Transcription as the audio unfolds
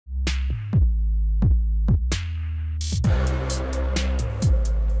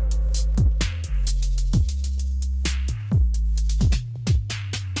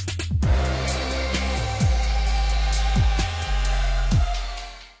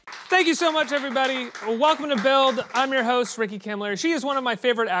Thank you so much, everybody. Welcome to Build. I'm your host, Ricky Camilleri. She is one of my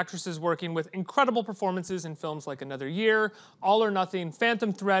favorite actresses, working with incredible performances in films like Another Year, All or Nothing,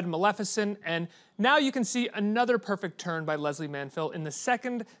 Phantom Thread, Maleficent, and now you can see another perfect turn by Lesley Manville in the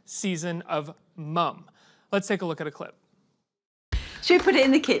second season of Mum. Let's take a look at a clip. Should we put it in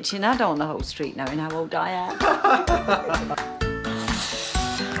the kitchen? I don't want the whole street knowing how old I am.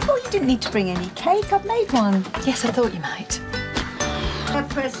 Oh, you didn't need to bring any cake. I've made one. Yes, I thought you might. Her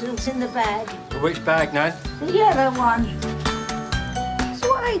presents in the bag. Which bag, Nan? The yellow one. So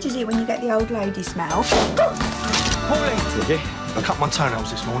what age is it when you get the old lady smell? Pauline! Ricky, I cut my toenails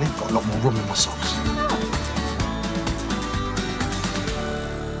this morning. Got a lot more room in my socks.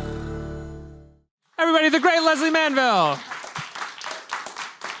 Everybody, the great Lesley Manville.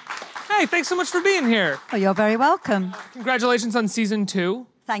 Hey, thanks so much for being here. Oh, you're very welcome. Congratulations on season 2.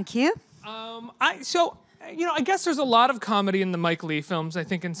 Thank you. I guess there's a lot of comedy in the Mike Leigh films, I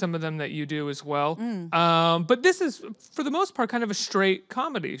think in some of them that you do as well. But this is, for the most part, kind of a straight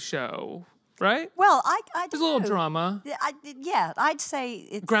comedy show, right? Well, I don't There's a little know. drama. Yeah, I'd say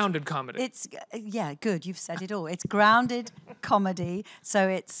it's... Grounded comedy. It's, yeah, good, you've said it all. It's grounded comedy, so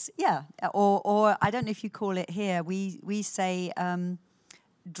it's, yeah, or I don't know if you call it here, we say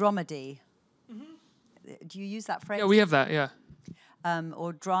dramedy. Do you use that phrase? Yeah, we have that, yeah.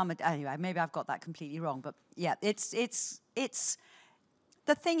 Or drama. Anyway, maybe I've got that completely wrong, but yeah, it's.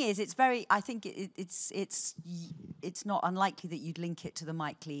 The thing is, it's very. I think it's not unlikely that you'd link it to the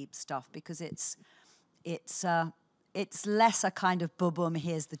Mike Leigh stuff because it's less a kind of boom,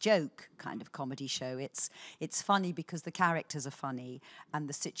 here's the joke kind of comedy show. It's funny because the characters are funny and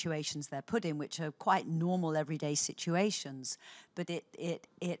the situations they're put in, which are quite normal everyday situations, but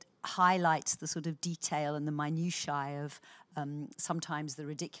it highlights the sort of detail and the minutiae of sometimes the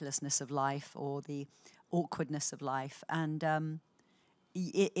ridiculousness of life or the awkwardness of life, and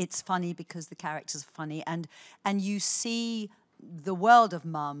it's funny because the characters are funny, and you see the world of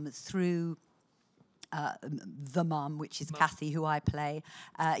Mum through the mum, which is Cathy, who I play.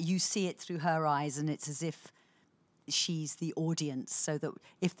 You see it through her eyes, and it's as if she's the audience, so that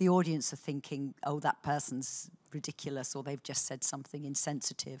if the audience are thinking, oh, that person's ridiculous, or they've just said something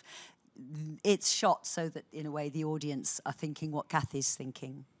insensitive, it's shot so that, in a way, the audience are thinking what Cathy's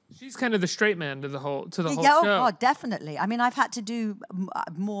thinking. She's kind of the straight man to the whole show. Oh, God, definitely. I mean, I've had to do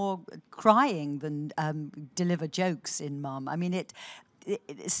more crying than deliver jokes in Mum. I mean,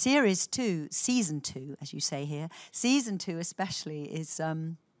 series 2, season 2, as you say here, season 2 especially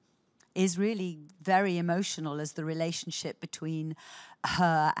is really very emotional as the relationship between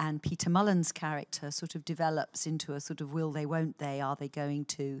her and Peter Mullen's character sort of develops into a sort of will they, won't they, are they going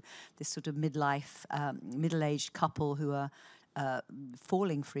to, this sort of midlife, middle-aged couple who are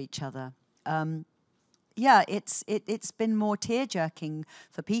falling for each other. Yeah, it's been more tear-jerking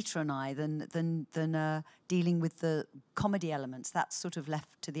for Peter and I than dealing with the comedy elements. That's sort of left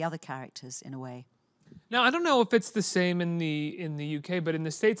to the other characters in a way. Now, I don't know if it's the same in the UK, but in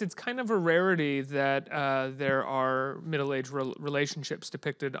the States, it's kind of a rarity that there are middle-aged relationships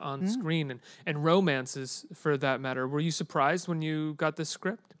depicted on screen and romances, for that matter. Were you surprised when you got this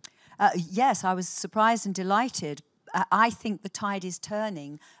script? Yes, I was surprised and delighted. I think the tide is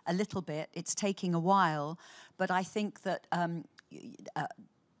turning a little bit. It's taking a while, but I think that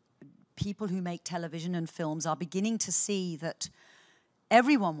people who make television and films are beginning to see that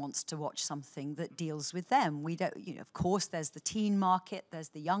everyone wants to watch something that deals with them. We don't, of course, there's the teen market, there's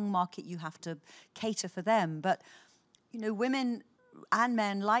the young market. You have to cater for them, but women and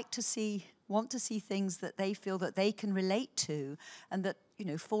men want to see things that they feel that they can relate to, and that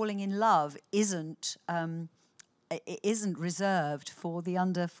falling in love isn't reserved for the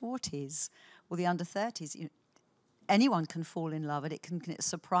under 40s or the under 30s. Anyone can fall in love, and it can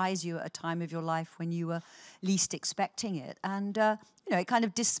surprise you at a time of your life when you were least expecting it. And it kind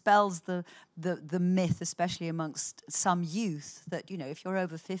of dispels the myth, especially amongst some youth, that if you're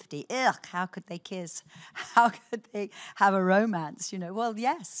over 50, how could they kiss? How could they have a romance? Well,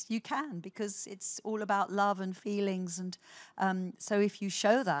 yes, you can, because it's all about love and feelings. And so if you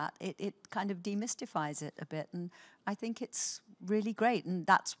show that, it kind of demystifies it a bit. And I think it's really great, and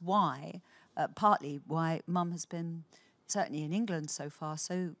that's why. Partly why Mum has been, certainly in England so far,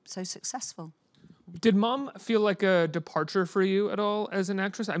 so successful. Did Mum feel like a departure for you at all as an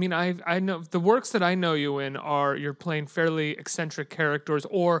actress? I mean, I know the works that I know you in are you're playing fairly eccentric characters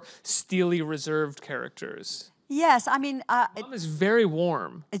or steely, reserved characters. Yes, I mean... Mum is very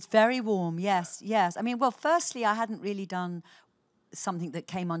warm. It's very warm, yes. I mean, well, firstly, I hadn't really done something that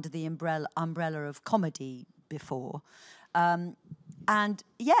came under the umbrella of comedy before. And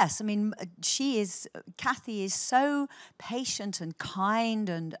yes, I mean, Cathy is so patient and kind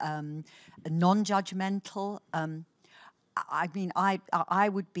and non-judgmental. I mean, I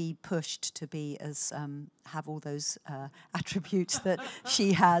would be pushed to be as have all those attributes that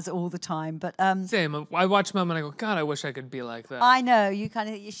she has all the time. But Same. I watch Mum and I go, God, I wish I could be like that. I know you kind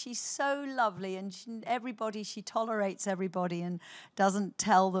of. She's so lovely, and she tolerates everybody and doesn't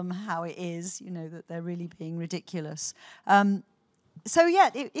tell them how it is. You know that they're really being ridiculous. So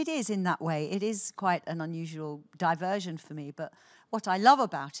yeah, it is in that way. It is quite an unusual diversion for me. But what I love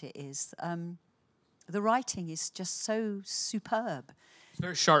about it is. The writing is just so superb. It's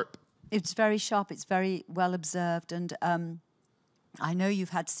very sharp. It's very sharp. It's very well observed. And I know you've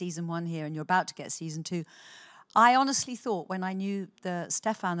had season 1 here and you're about to get season 2. I honestly thought when I knew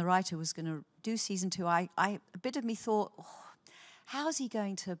Stefan, the writer, was going to do season 2, a bit of me thought, oh, how's he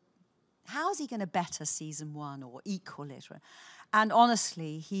going to better season 1 or equal it? And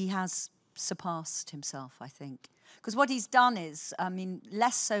honestly, he has surpassed himself, I think. Because what he's done is, I mean,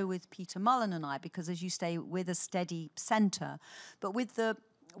 less so with Peter Mullen and I, because as you say, with a steady centre, but with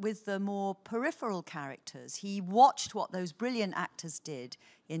the more peripheral characters, he watched what those brilliant actors did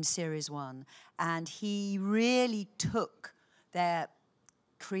in series 1, and he really took their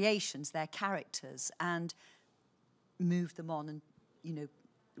creations, their characters, and moved them on and, you know,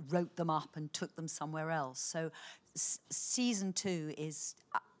 wrote them up and took them somewhere else. So season 2 is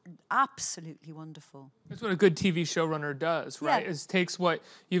absolutely wonderful. That's what a good TV showrunner does, right? Yeah. Is takes what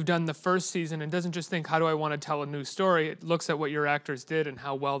you've done the first season and doesn't just think, how do I want to tell a new story? It looks at what your actors did and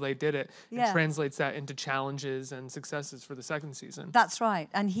how well they did it, and translates that into challenges and successes for the second season. That's right.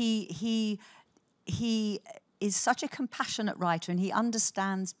 And he is such a compassionate writer, and he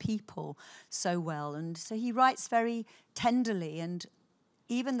understands people so well. And so he writes very tenderly, and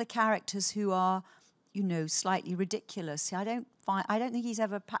even the characters who are, you know, slightly ridiculous, I don't think he's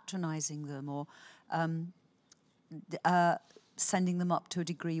ever patronizing them or sending them up to a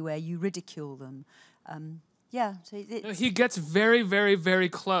degree where you ridicule them. So he gets very, very, very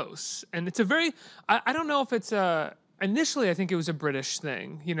close. And it's a very, I don't know if it's initially I think it was a British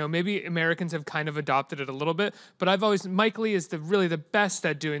thing. You know, maybe Americans have kind of adopted it a little bit, but I've always, Mike Leigh is really the best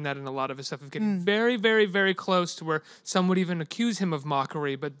at doing that in a lot of his stuff, of getting very, very, very close to where some would even accuse him of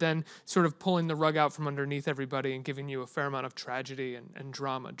mockery, but then sort of pulling the rug out from underneath everybody and giving you a fair amount of tragedy and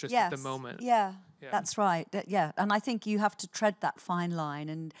drama just at the moment. Yeah, that's right. And I think you have to tread that fine line,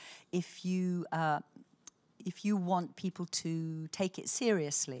 and if you want people to take it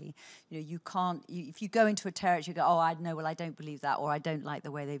seriously, you know, you can't. If you go into a territory, you go, "Oh, I know. Well, I don't believe that, or I don't like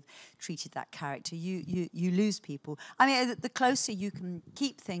the way they've treated that character." You lose people. I mean, the closer you can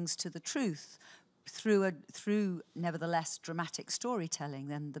keep things to the truth through nevertheless dramatic storytelling,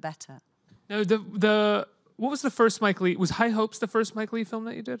 then the better. No, what was the first Mike Leigh? Was High Hopes the first Mike Leigh film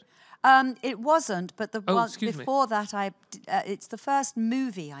that you did? It wasn't, but the one excuse me. before that, it's the first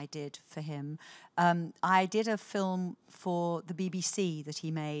movie I did for him. I did a film for the BBC that he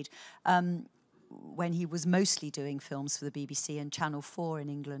made when he was mostly doing films for the BBC and Channel 4 in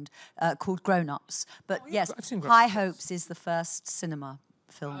England, called Grown Ups. But yes, I've seen Grown High Ups. Hopes is the first cinema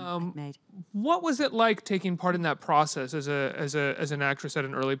film I made. What was it like taking part in that process as an actress at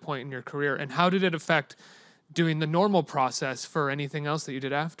an early point in your career, and how did it affect doing the normal process for anything else that you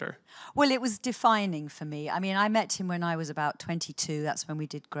did after? Well, it was defining for me. I mean, I met him when I was about 22. That's when we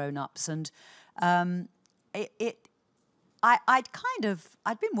did Grown Ups, and I'd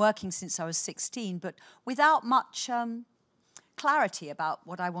been working since I was 16, but without much clarity about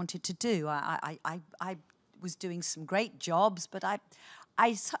what I wanted to do. I was doing some great jobs, but I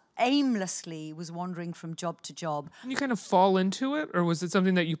aimlessly was wandering from job to job. Did you kind of fall into it, or was it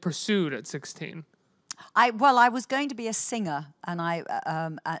something that you pursued at 16? I was going to be a singer,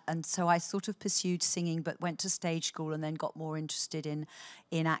 and so I sort of pursued singing, but went to stage school and then got more interested in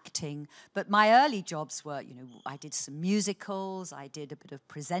acting. But my early jobs were, you know, I did some musicals, I did a bit of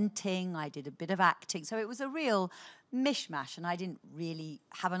presenting, I did a bit of acting. So it was a real mishmash, and I didn't really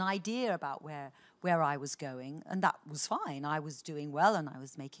have an idea about where I was going, and that was fine. I was doing well, and I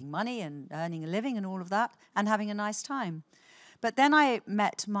was making money and earning a living and all of that, and having a nice time. But then I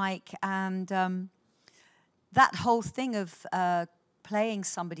met Mike, and that whole thing of playing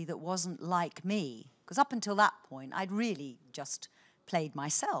somebody that wasn't like me, because up until that point, I'd really just played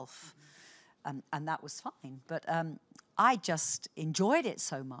myself, and that was fine. But I just enjoyed it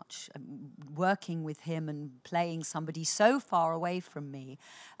so much, working with him and playing somebody so far away from me.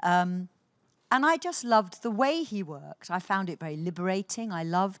 And I just loved the way he worked. I found it very liberating. I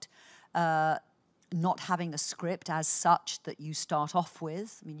loved not having a script as such that you start off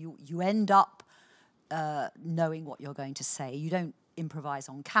with. I mean, you end up knowing what you're going to say. You don't improvise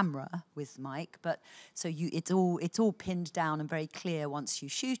on camera with Mike, but so it's all pinned down and very clear once you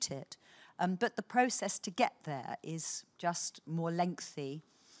shoot it. But the process to get there is just more lengthy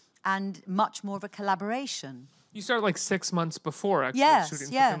and much more of a collaboration. You start like 6 months before actually shooting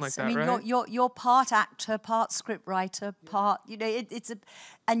something like that, I mean, right? you're part actor, part script writer, part, you know,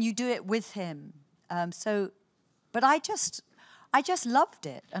 and you do it with him. But I just loved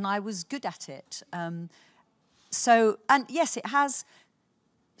it, and I was good at it. And yes, it has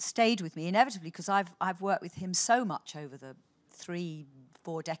stayed with me inevitably because I've worked with him so much over the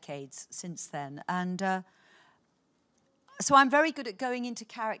 3-4 decades since then, and so I'm very good at going into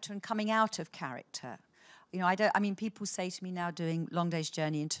character and coming out of character. You know, I mean, people say to me now doing Long Day's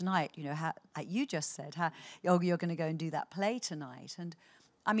Journey and tonight, you know, you just said, you're going to go and do that play tonight. And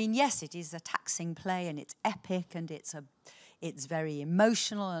I mean, yes, it is a taxing play and it's epic and it's very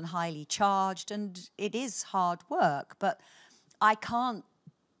emotional and highly charged and it is hard work, but I can't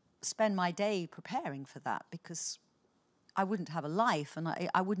spend my day preparing for that because I wouldn't have a life and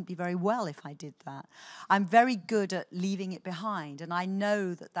I wouldn't be very well if I did that. I'm very good at leaving it behind, and I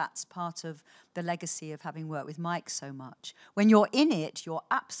know that that's part of the legacy of having worked with Mike so much. When you're in it, you're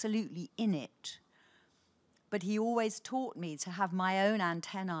absolutely in it. But he always taught me to have my own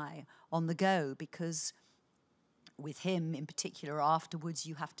antennae on the go because with him in particular, afterwards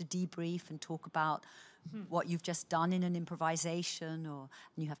you have to debrief and talk about what you've just done in an improvisation, and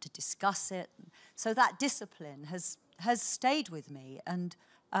you have to discuss it. So that discipline has stayed with me, and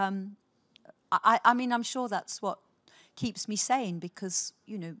I mean, I'm sure that's what keeps me sane because,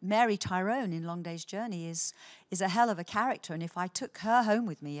 you know, Mary Tyrone in Long Day's Journey is a hell of a character, and if I took her home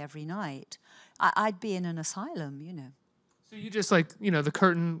with me every night, I'd be in an asylum, you know. So you just like, you know, the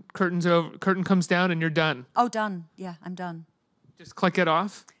curtain comes down and you're done. Oh, done. Yeah, I'm done. Just click it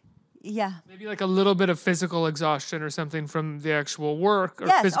off? Yeah. Maybe like a little bit of physical exhaustion or something from the actual work or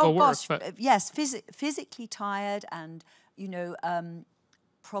yes. physical Oh, work. gosh. But yes, physically tired and, you know,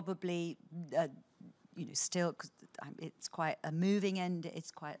 probably, you know, still, cause it's quite a moving end,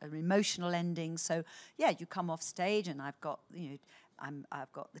 it's quite an emotional ending. So, yeah, you come off stage and I've got, you know,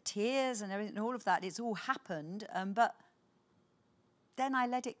 I've got the tears and everything, and all of that. It's all happened, but then I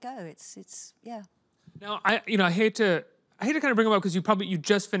let it go. It's yeah. now I hate to kind of bring them up because you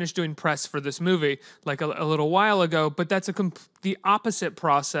just finished doing press for this movie like a little while ago, but that's the opposite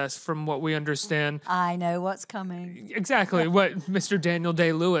process from what we understand. I know what's coming. Exactly what Mr. Daniel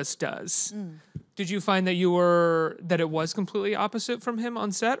Day-Lewis does. Did you find that it was completely opposite from him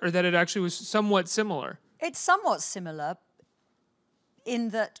on set, or that it actually was somewhat similar? It's somewhat similar in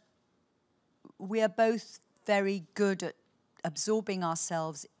that we are both very good at absorbing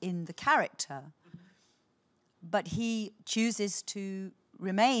ourselves in the character, but he chooses to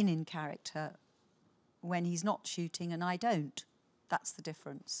remain in character when he's not shooting and I don't. That's the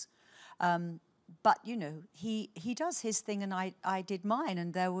difference. But, you know, he does his thing and I did mine,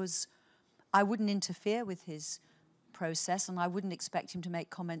 and I wouldn't interfere with his process and I wouldn't expect him to make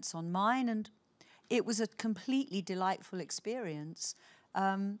comments on mine, and it was a completely delightful experience.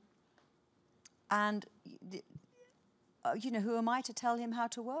 And, you know, who am I to tell him how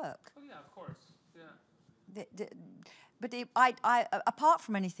to work? Oh, yeah, of course. Yeah. But I apart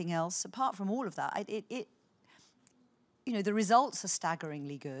from anything else, apart from all of that, you know, the results are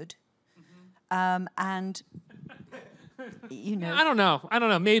staggeringly good, and you know, I don't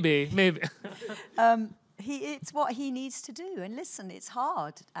know. Maybe. it's what he needs to do. And listen, it's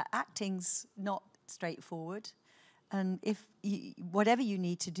hard. Acting's not straightforward, and if whatever you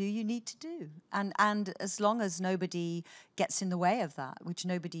need to do, you need to do. And as long as nobody gets in the way of that, which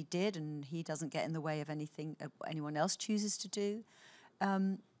nobody did, and he doesn't get in the way of anything anyone else chooses to do,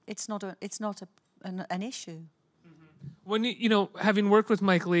 it's not an issue. When you know, having worked with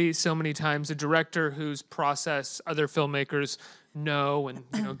Mike Leigh so many times, a director whose process other filmmakers know and,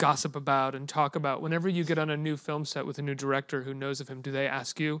 you know, gossip about and talk about, whenever you get on a new film set with a new director who knows of him, do they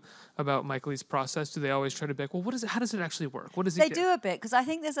ask you about Mike Leigh's process? Do they always try to be like, well, how does it actually work? What does he do? They do a bit, because I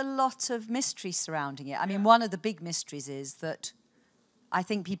think there's a lot of mystery surrounding it. I mean, one of the big mysteries is that I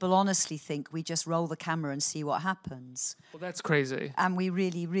think people honestly think we just roll the camera and see what happens. Well, that's crazy. And we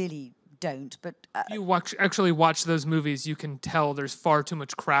really, really don't. But if you actually watch those movies, you can tell there's far too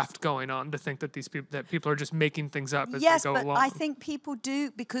much craft going on to think that people are just making things up as they go along. Yes, but I think people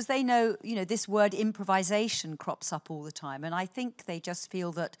do, because they know, you know, this word improvisation crops up all the time, and I think they just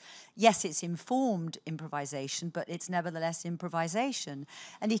feel that, yes, it's informed improvisation, but it's nevertheless improvisation,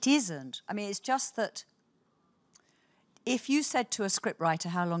 and it isn't. I mean, it's just that if you said to a scriptwriter,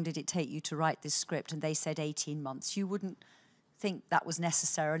 how long did it take you to write this script, and they said 18 months, you wouldn't think that was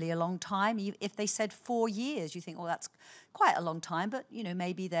necessarily a long time. If they said 4 years, you think, well, that's quite a long time, but, you know,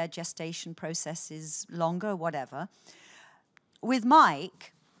 maybe their gestation process is longer, whatever. With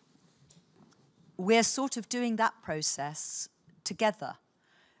Mike, we're sort of doing that process together.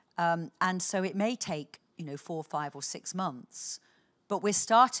 And so it may take, you know, 4, 5, or 6 months, but we're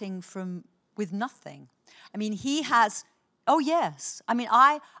starting with nothing. I mean, he has, oh yes. I mean,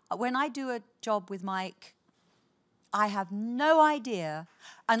 when I do a job with Mike, I have no idea,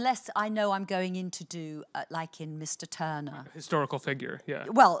 unless I know I'm going in to do, like in Mr. Turner. A historical figure, yeah.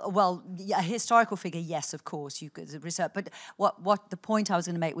 Well, yeah, a historical figure, yes, of course, you could research. But what the point I was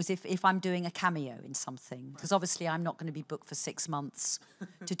going to make was if I'm doing a cameo in something, because obviously I'm not going to be booked for 6 months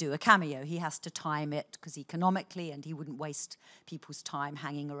to do a cameo. He has to time it, because economically, and he wouldn't waste people's time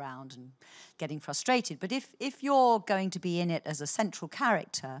hanging around and getting frustrated. But if you're going to be in it as a central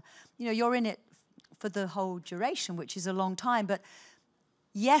character, you know, you're in it for the whole duration, which is a long time. But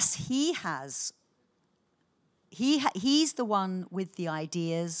yes, he's the one with the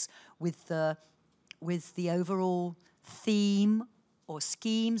ideas, with the overall theme or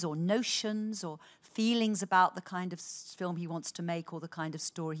schemes or notions or feelings about the kind of film he wants to make or the kind of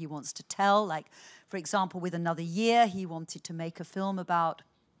story he wants to tell. Like, for example, with Another Year, he wanted to make a film about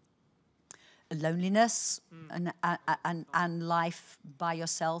loneliness and life by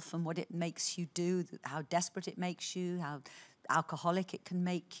yourself and what it makes you do, how desperate it makes you, how alcoholic it can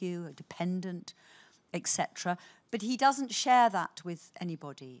make you, dependent, etc. But he doesn't share that with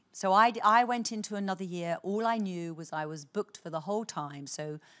anybody. So I went into Another Year. All I knew was I was booked for the whole time.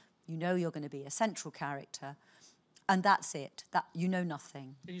 So you know you're going to be a central character. And that's it. That you know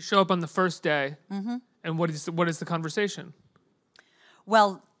nothing. And you show up on the first day. Mm-hmm. And what is the conversation?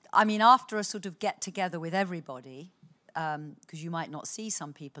 Well, I mean, after a sort of get-together with everybody, because you might not see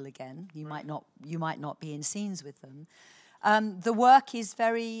some people again, you might not be in scenes with them. The work is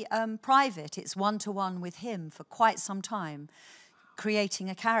very private. It's one-to-one with him for quite some time, creating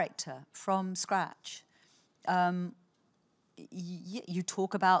a character from scratch. You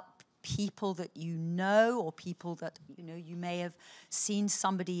talk about people that you know, or people that, you know, you may have seen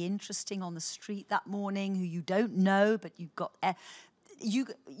somebody interesting on the street that morning who you don't know, but you've got...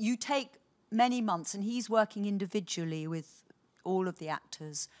 You take many months, and he's working individually with all of the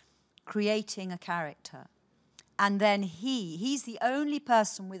actors, creating a character. And then he's the only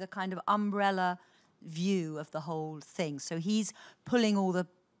person with a kind of umbrella view of the whole thing. So he's pulling all the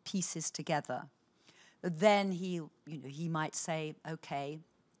pieces together. But then he might say, okay,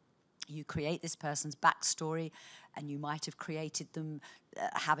 you create this person's backstory, and you might have created them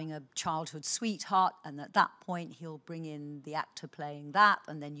having a childhood sweetheart, and at that point he'll bring in the actor playing that,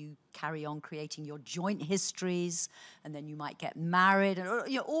 and then you carry on creating your joint histories, and then you might get married, and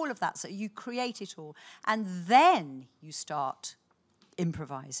you know, all of that. So you create it all, and then you start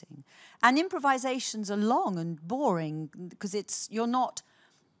improvising. And improvisations are long and boring because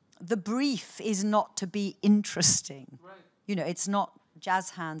the brief is not to be interesting. Right. You know, it's not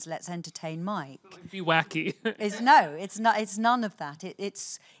jazz hands, let's entertain Mike. Be wacky. It's none of that.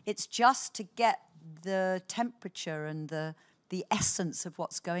 It's just to get the temperature and the essence of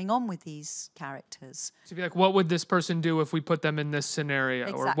what's going on with these characters. To be like, what would this person do if we put them in this scenario?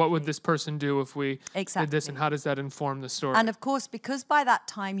 Exactly. Or what would this person do if we did this, and how does that inform the story? And of course, because by that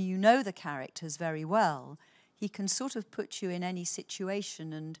time you know the characters very well, he can sort of put you in any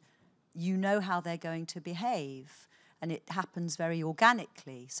situation and you know how they're going to behave. And it happens very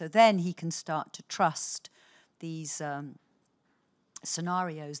organically. So then he can start to trust these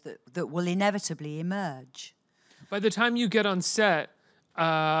scenarios that will inevitably emerge. By the time you get on set,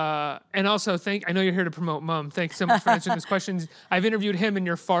 and also I know you're here to promote Mum. Thanks so much for answering these questions. I've interviewed him, and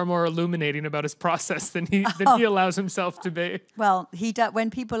you're far more illuminating about his process than he allows himself to be. Well, when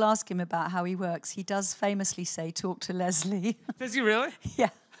people ask him about how he works, he does famously say, "Talk to Lesley." Does he really? Yeah.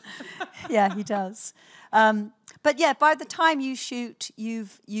 Yeah, he does. But yeah, by the time you shoot,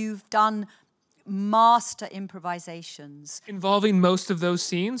 you've done master improvisations. Involving most of those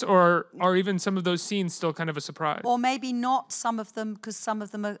scenes, or are even some of those scenes still kind of a surprise? Or maybe not some of them, because some of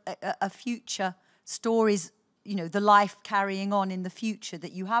them are future stories, you know, the life carrying on in the future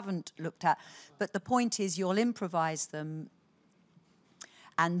that you haven't looked at. But the point is you'll improvise them,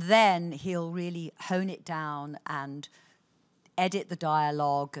 and then he'll really hone it down and edit the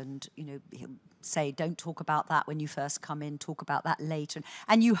dialogue, and, you know, he'll say, don't talk about that when you first come in, talk about that later.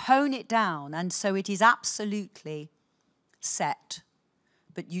 And you hone it down, and so it is absolutely set,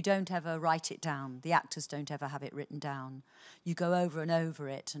 but you don't ever write it down. The actors don't ever have it written down. You go over and over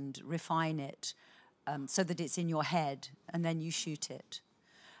it and refine it so that it's in your head, and then you shoot it.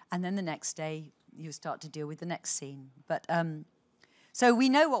 And then the next day, you start to deal with the next scene. But so we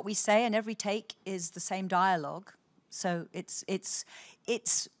know what we say, and every take is the same dialogue. So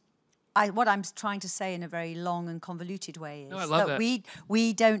what I'm trying to say in a very long and convoluted way is that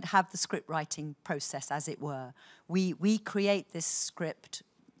we don't have the script writing process, as it were. We create this script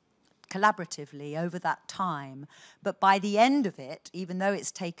collaboratively over that time, but by the end of it, even though it's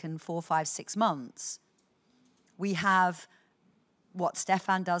taken 4, 5, 6 months, we have what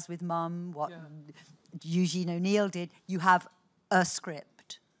Stefan does with Mum, what Eugene O'Neill did. You have a script.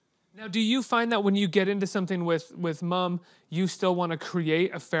 Now, do you find that when you get into something with Mum, you still want to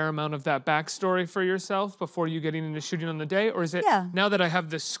create a fair amount of that backstory for yourself before you getting into shooting on the day? Or is it, now that I have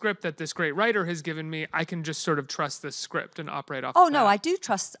this script that this great writer has given me, I can just sort of trust this script and operate off of that? No, I do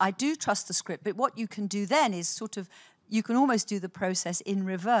trust the script. But what you can do then is sort of, you can almost do the process in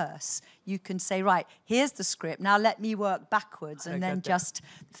reverse. You can say, right, here's the script. Now let me work backwards and then just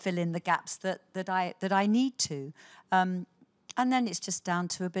fill in the gaps that I need to. And then it's just down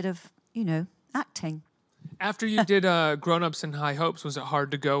to a bit of, acting. After you did Grown Ups and High Hopes, was it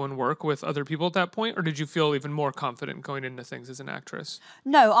hard to go and work with other people at that point? Or did you feel even more confident going into things as an actress?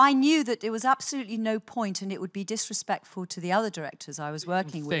 No, I knew that there was absolutely no point, and it would be disrespectful to the other directors I was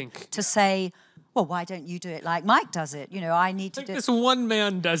working with to say, well, why don't you do it like Mike does it? I need to do it. This one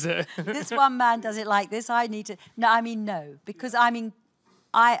man does it. This one man does it like this. I need to. No, because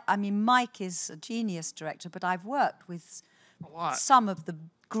Mike is a genius director, but I've worked with some of the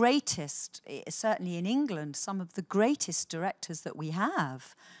greatest, certainly in England, some of the greatest directors that we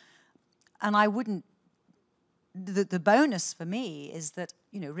have. And I wouldn't, the bonus for me is that,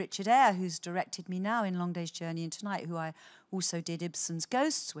 Richard Eyre, who's directed me now in Long Day's Journey into Night, who I also did Ibsen's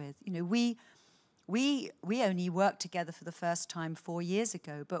Ghosts with, we only worked together for the first time 4 years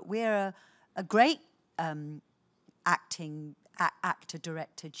ago, but we're a great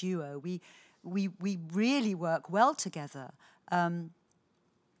actor-director duo. We really work well together.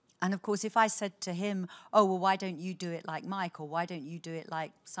 And of course, if I said to him, oh, well, why don't you do it like Mike, or why don't you do it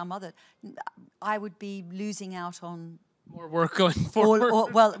like some other, I would be losing out on more work going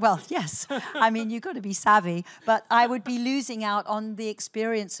forward. Well, yes. You've got to be savvy, but I would be losing out on the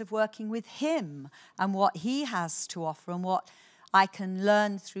experience of working with him and what he has to offer and what I can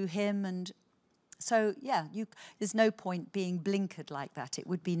learn through him. And so, there's no point being blinkered like that. It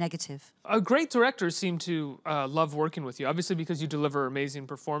would be negative. Great directors seem to love working with you, obviously because you deliver amazing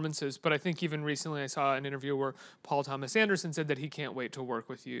performances. But I think even recently I saw an interview where Paul Thomas Anderson said that he can't wait to work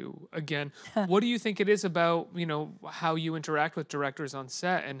with you again. What do you think it is about, how you interact with directors on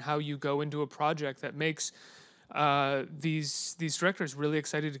set and how you go into a project that makes these directors really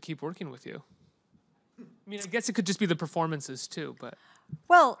excited to keep working with you? I guess it could just be the performances too, but...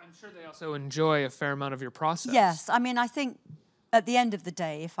 Well, I'm sure they also enjoy a fair amount of your process. Yes, I think at the end of the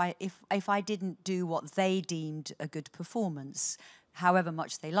day, if I didn't do what they deemed a good performance, however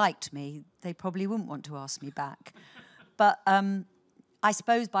much they liked me, they probably wouldn't want to ask me back. But I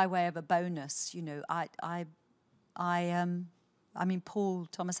suppose by way of a bonus, Paul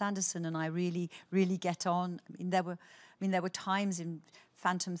Thomas Anderson and I really, really get on. There were times in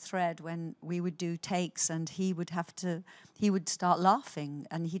Phantom Thread when we would do takes and he would start laughing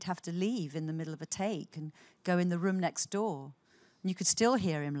and he'd have to leave in the middle of a take and go in the room next door. And you could still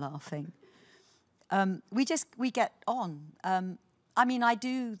hear him laughing. We get on. I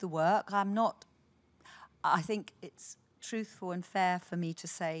do the work. I think it's truthful and fair for me to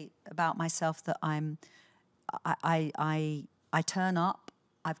say about myself that I turn up,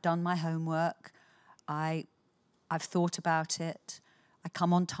 I've done my homework, I've thought about it, I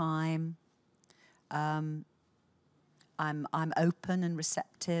come on time, I'm open and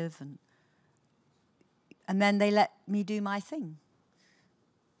receptive, and then they let me do my thing.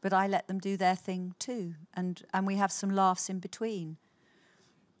 But I let them do their thing too, and we have some laughs in between.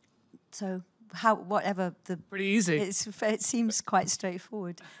 So whatever the... Pretty easy. It seems quite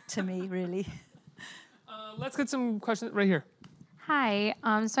straightforward to me, really. Let's get some questions right here. Hi.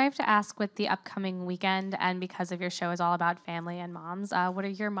 So I have to ask, with the upcoming weekend, and because of your show is all about family and moms, what are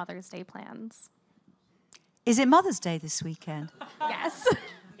your Mother's Day plans? Is it Mother's Day this weekend? Yes.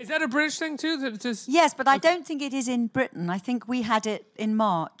 Is that a British thing too? Yes, but I don't think it is in Britain. I think we had it in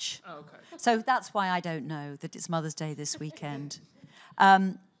March. Oh, okay. So that's why I don't know that it's Mother's Day this weekend.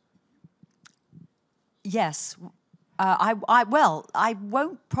 Yes. I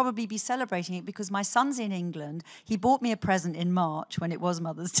won't probably be celebrating it because my son's in England. He bought me a present in March when it was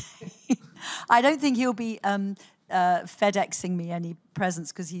Mother's Day. I don't think he'll be FedExing me any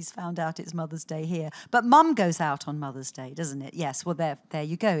presents because he's found out it's Mother's Day here. But Mum goes out on Mother's Day, doesn't it? Yes, well, there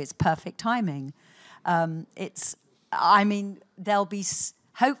you go. It's perfect timing. There'll be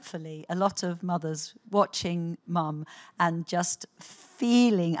hopefully a lot of mothers watching Mum and just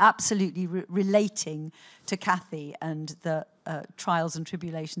feeling, absolutely relating to Cathy and the trials and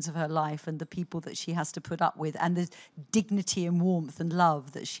tribulations of her life and the people that she has to put up with and the dignity and warmth and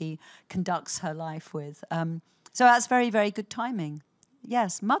love that she conducts her life with. So that's very, very good timing.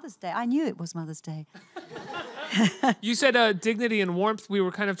 Yes, Mother's Day. I knew it was Mother's Day. You said dignity and warmth. We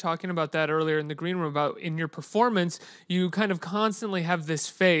were kind of talking about that earlier in the green room about in your performance, you kind of constantly have this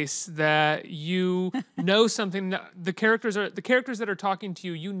face that you know something. The characters that are talking to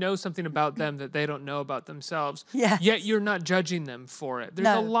you, you know something about them that they don't know about themselves. Yes. Yet you're not judging them for it.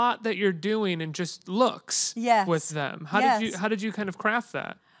 There's a lot that you're doing in just looks with them. How did you kind of craft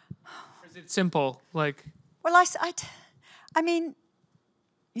that? Or is it simple? Like, well, I mean,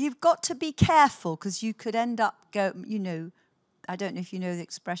 you've got to be careful because you could end up I don't know if you know the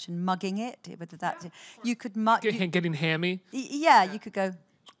expression mugging it, whether that's, you could getting hammy. Yeah, you could go,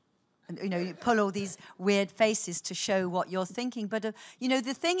 and, you pull all these weird faces to show what you're thinking. But,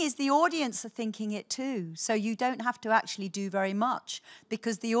 the thing is the audience are thinking it too. So you don't have to actually do very much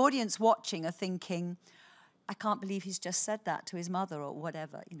because the audience watching are thinking, I can't believe he's just said that to his mother or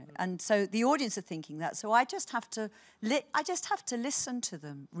whatever, And so the audience are thinking that. So I just have to listen to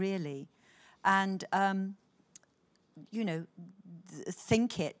them, really, and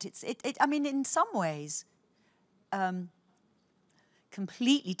think it. I mean, in some ways,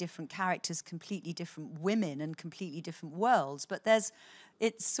 completely different characters, completely different women, and completely different worlds. But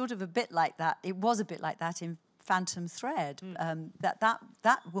it's sort of a bit like that. It was a bit like that in Phantom Thread.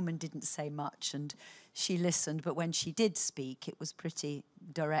 That woman didn't say much and she listened, but when she did speak, it was pretty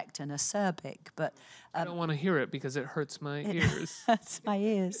direct and acerbic. But I don't want to hear it because it hurts my ears. Hurts my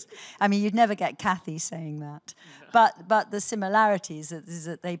ears. I mean, you'd never get Cathy saying that. No. But the similarities is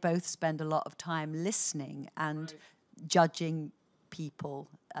that they both spend a lot of time listening and judging people.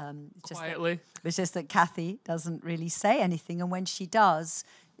 Quietly. It's just that Cathy doesn't really say anything, and when she does,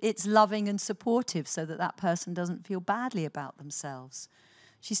 it's loving and supportive so that person doesn't feel badly about themselves.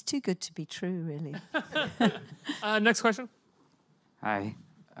 She's too good to be true, really. Next question. Hi.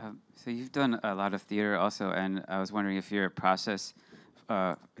 So you've done a lot of theater also, and I was wondering if your process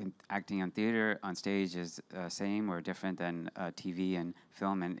in acting on theater, on stage, is same or different than TV and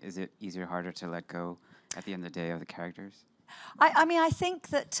film, and is it easier or harder to let go at the end of the day of the characters? I mean, I think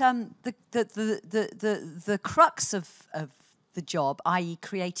that the crux of the job, i.e.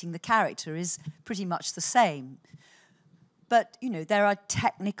 creating the character, is pretty much the same. But, there are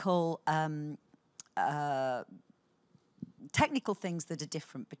technical things that are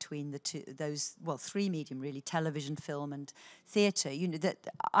different between three medium, really, television, film, and theatre. That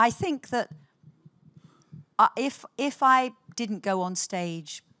I think that if I didn't go on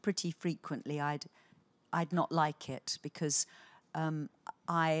stage pretty frequently, I'd not like it because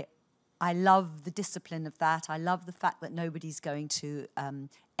I love the discipline of that. I love the fact that nobody's going to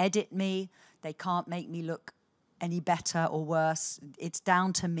edit me. They can't make me look any better or worse. It's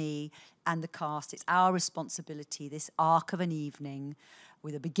down to me and the cast. It's our responsibility, this arc of an evening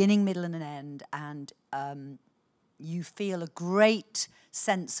with a beginning, middle, and an end. And you feel a great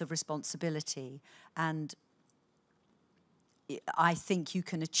sense of responsibility. And I think you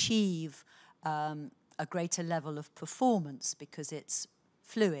can achieve a greater level of performance because it's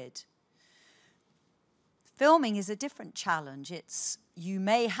fluid. Filming is a different challenge. You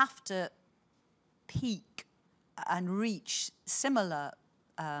may have to peak and reach similar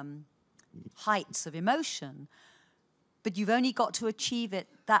heights of emotion, but you've only got to achieve it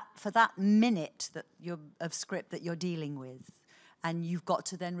for that minute of script that you're dealing with, and you've got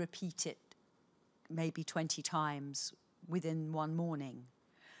to then repeat it maybe 20 times within one morning.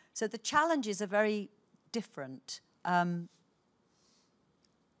 So the challenges are very different. And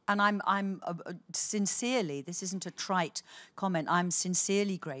I'm sincerely, this isn't a trite comment, I'm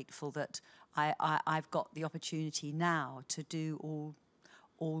sincerely grateful that I've got the opportunity now to do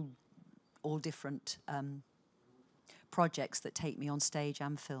all different projects that take me on stage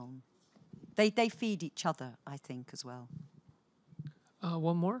and film. They feed each other, I think, as well.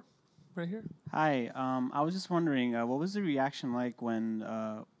 One more, right here. Hi, I was just wondering, what was the reaction like when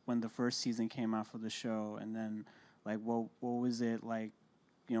the first season came out for the show, and then what was it like?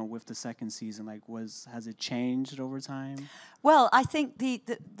 With the second season, has it changed over time? Well, I think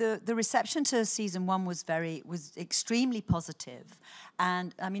the reception to season one was extremely positive,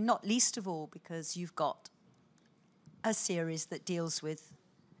 and I mean, not least of all because you've got a series that deals with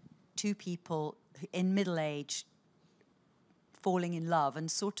two people in middle age falling in love and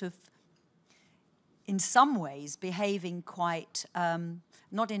sort of, in some ways, behaving quite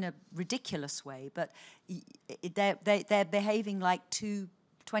not in a ridiculous way, but they're behaving like two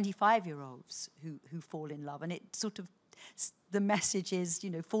 25-year-olds who fall in love, and it sort of, the message is,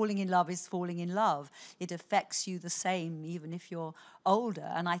 falling in love is falling in love. It affects you the same even if you're older,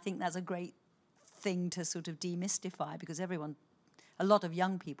 and I think that's a great thing to sort of demystify, because a lot of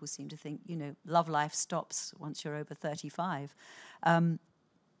young people seem to think, love life stops once you're over 35.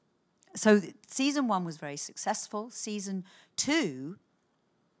 So season 1 was very successful. Season 2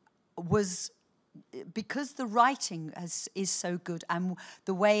 was, because the writing is so good and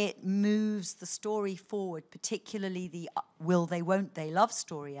the way it moves the story forward, particularly the will they, won't they love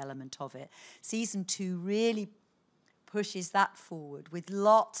story element of it, season 2 really pushes that forward with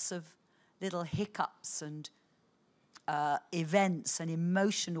lots of little hiccups and events and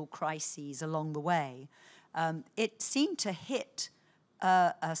emotional crises along the way. It seemed to hit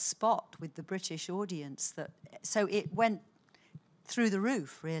a spot with the British audience so it went through the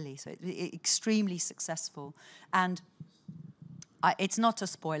roof, really. So extremely successful. And it's not a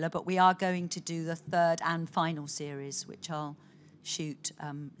spoiler, but we are going to do the 3rd and final series, which I'll shoot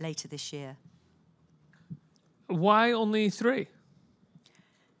later this year. Why only 3?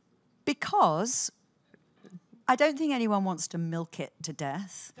 Because I don't think anyone wants to milk it to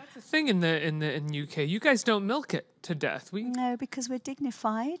death. That's the thing in the UK. You guys don't milk it to death. No, because we're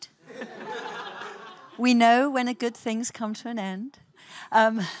dignified. We know when a good thing's come to an end.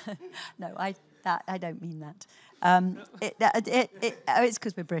 No, I don't mean that. It's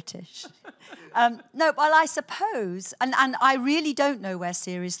because we're British. No, well, I suppose, and I really don't know where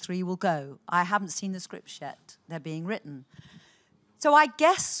Series 3 will go. I haven't seen the scripts yet. They're being written. So I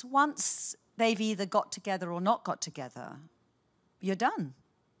guess once they've either got together or not got together, you're done.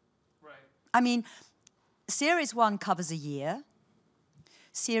 Right. I mean, Series 1 covers a year.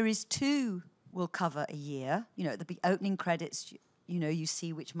 Series 2 will cover a year. At the opening credits, you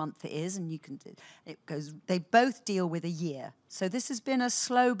see which month it is, and they both deal with a year. So this has been a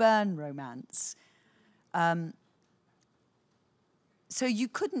slow burn romance. So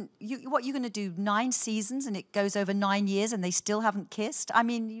what you're going to do, 9 seasons, and it goes over 9 years, and they still haven't kissed? I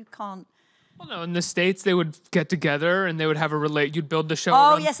mean, you can't. Well, no, in the States, they would get together and they would have you'd build the show.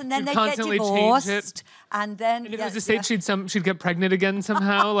 Oh, around, yes, and then they'd get constantly divorced. change it. And then, And if it was the States, she'd get pregnant again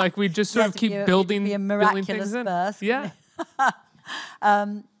somehow. Like, we'd just sort of keep building, it'd be a building miraculous things in. birth. Yeah.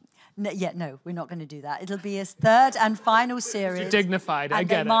 No, we're not going to do that. It'll be a 3rd and final series. You're dignified, I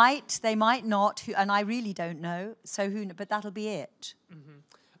get it. They might not, and I really don't know. So but that'll be it.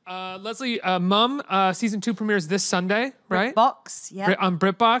 Lesley, Mum, season 2 premieres this Sunday, right? BritBox, yeah. On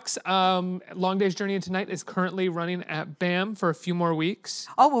BritBox. Long Day's Journey into Night is currently running at BAM for a few more weeks.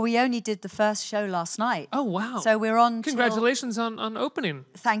 Oh, well, we only did the first show last night. Oh, wow. So we're on. Congratulations on opening.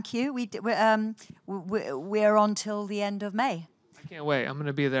 Thank you. We're on till the end of May. I can't wait. I'm going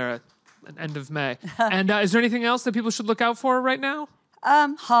to be there at the end of May. And is there anything else that people should look out for right now?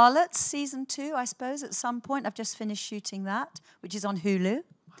 Harlots, season 2, I suppose, at some point. I've just finished shooting that, which is on Hulu.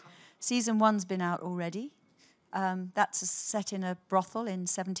 Season 1's been out already. That's set in a brothel in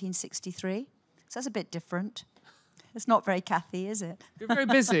 1763. So that's a bit different. It's not very Cathy, is it? You're very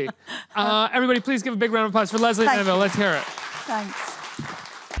busy. Everybody, please give a big round of applause for Lesley Manville. Let's hear it. Thanks.